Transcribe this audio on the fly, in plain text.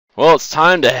Well, it's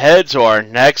time to head to our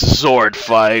next Zord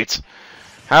fight.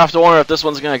 Have to wonder if this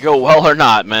one's going to go well or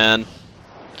not, man.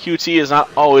 QT is not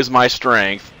always my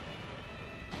strength.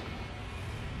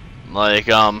 Like,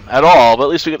 at all, but at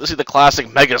least we get to see the classic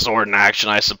Megazord in action,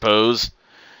 I suppose.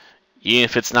 Even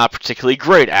if it's not particularly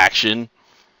great action.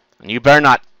 And you better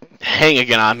not hang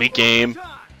again on me, game.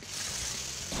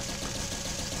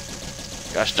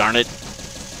 Gosh darn it.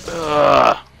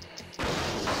 Ugh.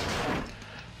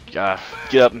 Gotta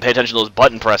get up and pay attention to those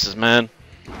button presses, man.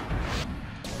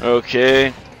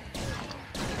 Okay.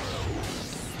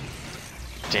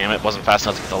 Damn it, wasn't fast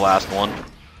enough to get the last one.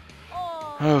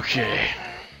 Okay.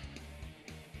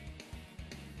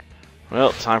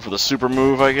 Well, time for the super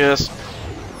move, I guess.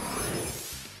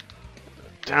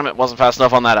 Damn it, wasn't fast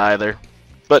enough on that either.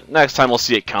 But next time we'll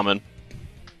see it coming.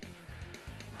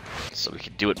 So we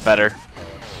can do it better.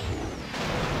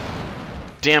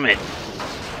 Damn it.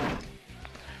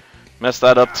 Messed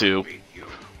that up too.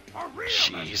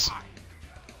 Jeez.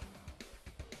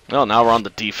 Well, now we're on the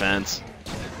defense.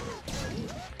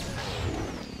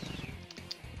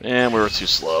 And we were too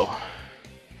slow.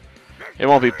 It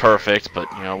won't be perfect,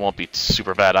 but you know, it won't be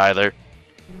super bad either.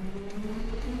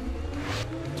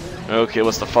 Okay,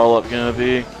 what's the follow-up gonna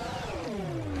be?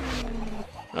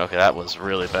 Okay, that was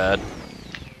really bad.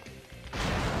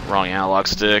 Wrong analog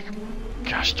stick.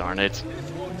 Gosh darn it.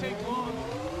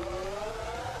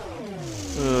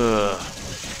 Ugh.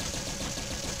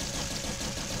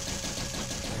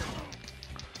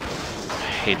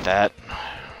 I hate that.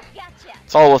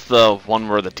 It's all with the one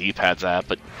where the D-pad's at,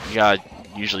 but you gotta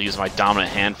usually use my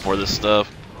dominant hand for this stuff.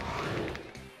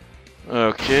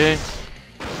 Okay.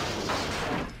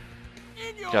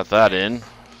 Got that in,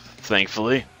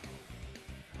 thankfully.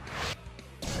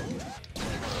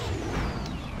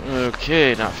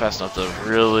 Okay, not fast enough to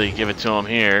really give it to him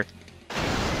here.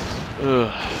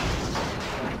 Ugh.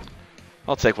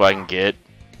 I'll take what I can get.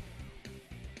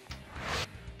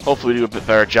 Hopefully we do a bit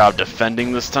better job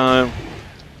defending this time.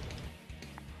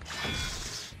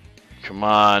 Come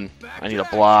on, I need a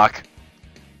block.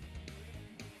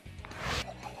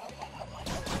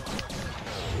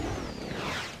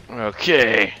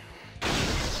 Okay.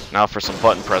 Now for some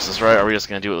button presses, right? Are we just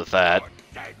gonna do it with that?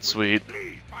 Sweet.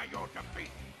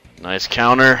 Nice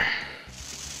counter.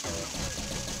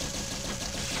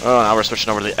 Oh, now we're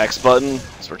switching over to the X button.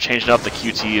 So we're changing up the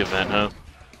QT event, huh?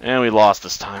 And we lost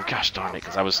this time. Gosh darn it,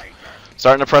 because I was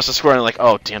starting to press the square and like,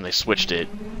 oh damn, they switched it.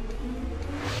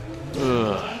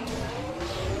 Ugh.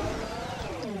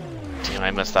 Damn,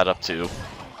 I messed that up too.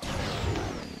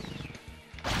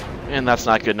 And that's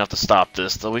not good enough to stop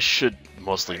this, though we should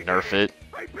mostly nerf it.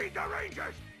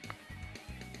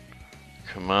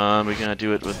 Come on, we're gonna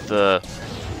do it with the...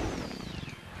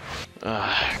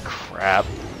 crap.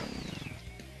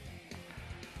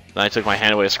 Then I took my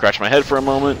hand away to scratch my head for a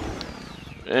moment,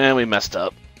 and we messed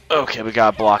up. Okay, we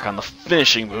got a block on the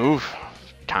finishing move.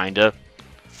 Kinda.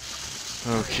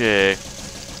 Okay.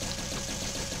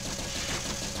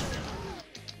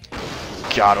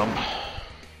 Got him.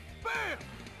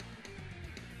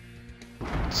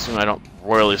 Assuming I don't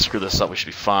royally screw this up, we should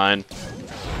be fine.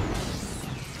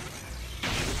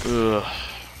 Ugh.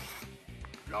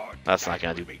 That's not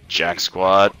gonna do jack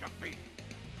squat.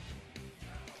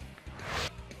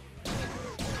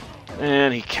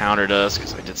 And he countered us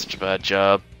because I did such a bad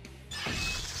job.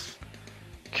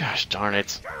 Gosh darn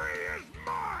it.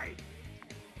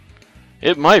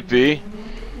 It might be.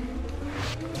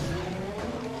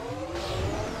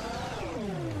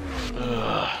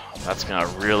 Ugh, that's gonna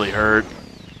really hurt.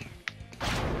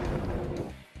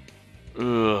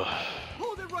 Ugh.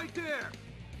 Hold it right there.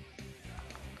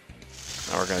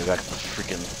 Now we're gonna go back to the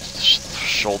freaking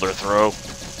shoulder throw.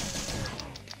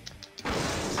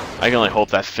 I can only hope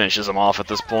that finishes him off at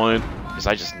this point, because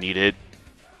I just need it.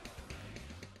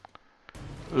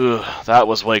 Ugh, that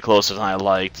was way closer than I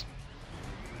liked.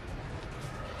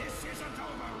 This isn't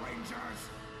over, Rangers.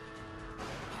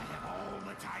 I have all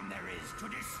the time there is to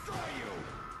destroy you.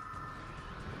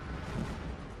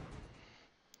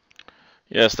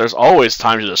 Yes, there's always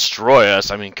time to destroy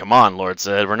us. I mean, come on, Lord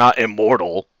Zed, we're not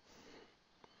immortal.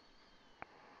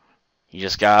 You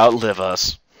just gotta outlive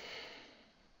us.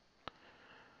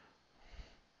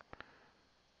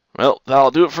 Well,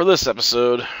 that'll do it for this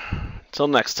episode. Till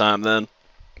next time, then.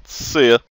 See ya.